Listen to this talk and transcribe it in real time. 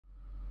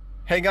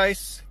Hey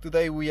guys,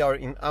 today we are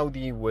in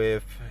Audi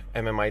with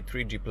MMI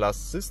 3G Plus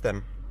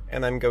system,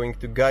 and I'm going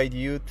to guide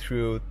you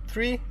through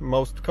 3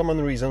 most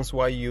common reasons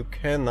why you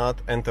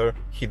cannot enter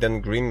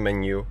hidden green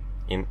menu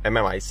in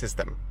MMI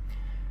system.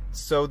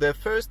 So the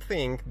first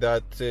thing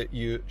that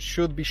you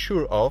should be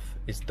sure of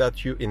is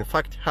that you in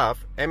fact have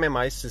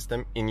MMI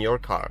system in your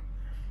car.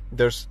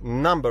 There's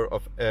number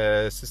of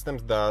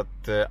systems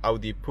that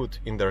Audi put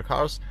in their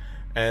cars,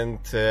 and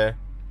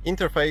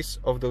interface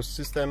of those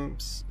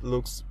systems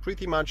looks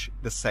pretty much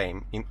the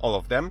same in all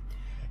of them.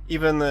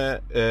 Even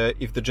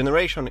if the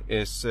generation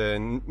is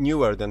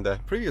newer than the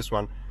previous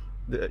one,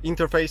 the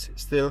interface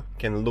still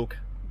can look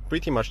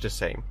pretty much the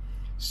same.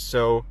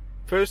 So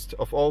first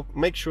of all,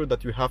 make sure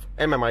that you have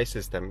MMI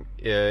system.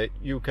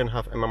 You can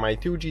have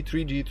MMI 2G,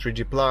 3G,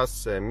 3G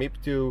Plus,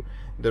 MIP2,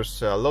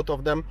 there's a lot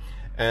of them,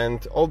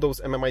 and all those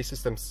MMI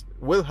systems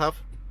will have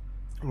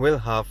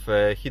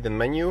a hidden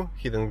menu,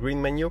 hidden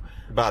green menu.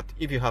 But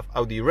if you have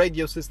Audi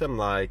radio system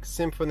like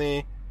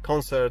Symphony,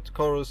 Concert,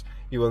 Chorus,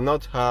 you will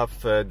not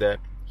have the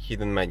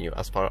hidden menu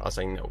as far as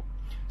I know.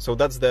 So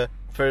that's the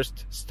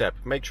first step.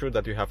 Make sure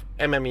that you have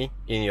MMI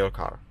in your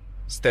car.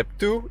 Step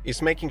 2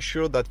 is making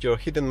sure that your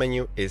hidden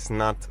menu is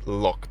not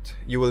locked.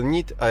 You will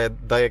need a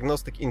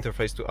diagnostic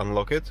interface to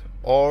unlock it,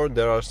 or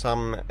there are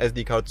some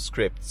SD card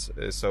scripts.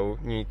 So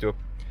you need to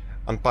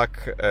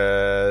unpack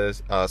a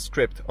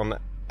script on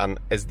an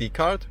SD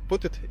card,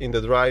 put it in the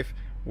drive,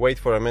 wait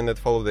for a minute,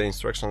 follow the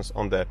instructions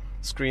on the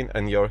screen,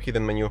 and your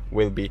hidden menu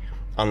will be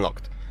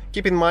unlocked.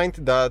 Keep in mind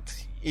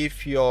that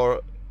if your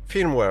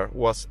firmware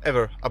was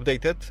ever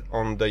updated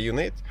on the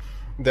unit,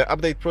 the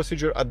update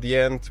procedure at the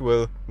end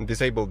will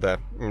disable the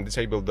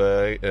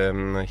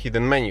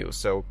hidden menu.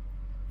 So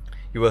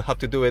you will have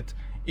to do it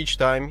each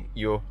time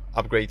you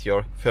upgrade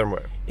your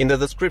firmware. In the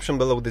description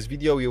below this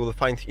video you will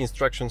find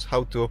instructions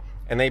how to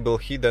enable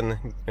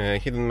hidden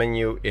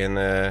menu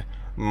in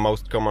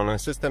most common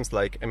systems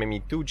like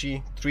MMI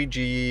 2G,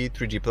 3G,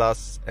 3G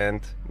Plus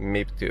and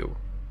MIP2.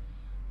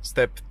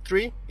 Step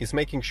 3 is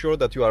making sure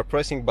that you are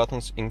pressing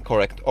buttons in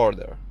correct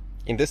order.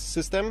 In this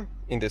system,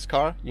 in this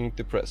car, you need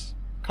to press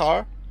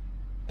car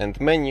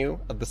and menu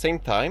at the same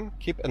time.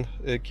 Keep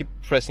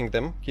pressing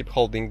them, keep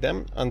holding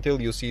them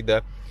until you see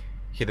the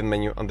hidden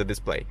menu on the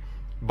display.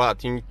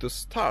 But you need to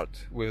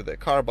start with the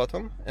car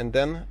button and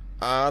then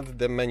add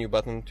the menu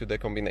button to the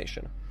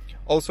combination.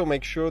 Also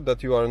make sure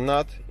that you are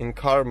not in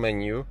car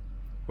menu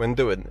when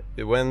doing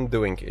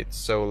it.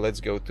 So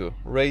let's go to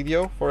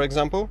radio, for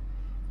example,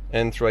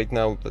 and right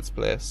now let's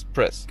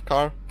press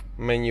car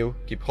menu,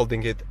 keep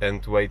holding it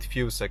and wait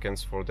few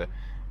seconds for the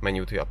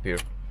menu to appear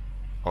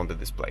on the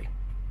display.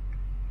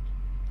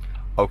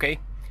 Okay,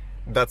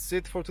 that's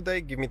it for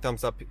today. Give me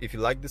thumbs up if you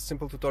like this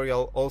simple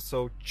tutorial.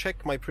 Also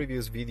check my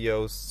previous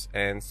videos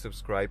and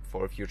subscribe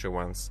for future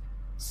ones.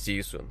 See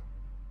you soon.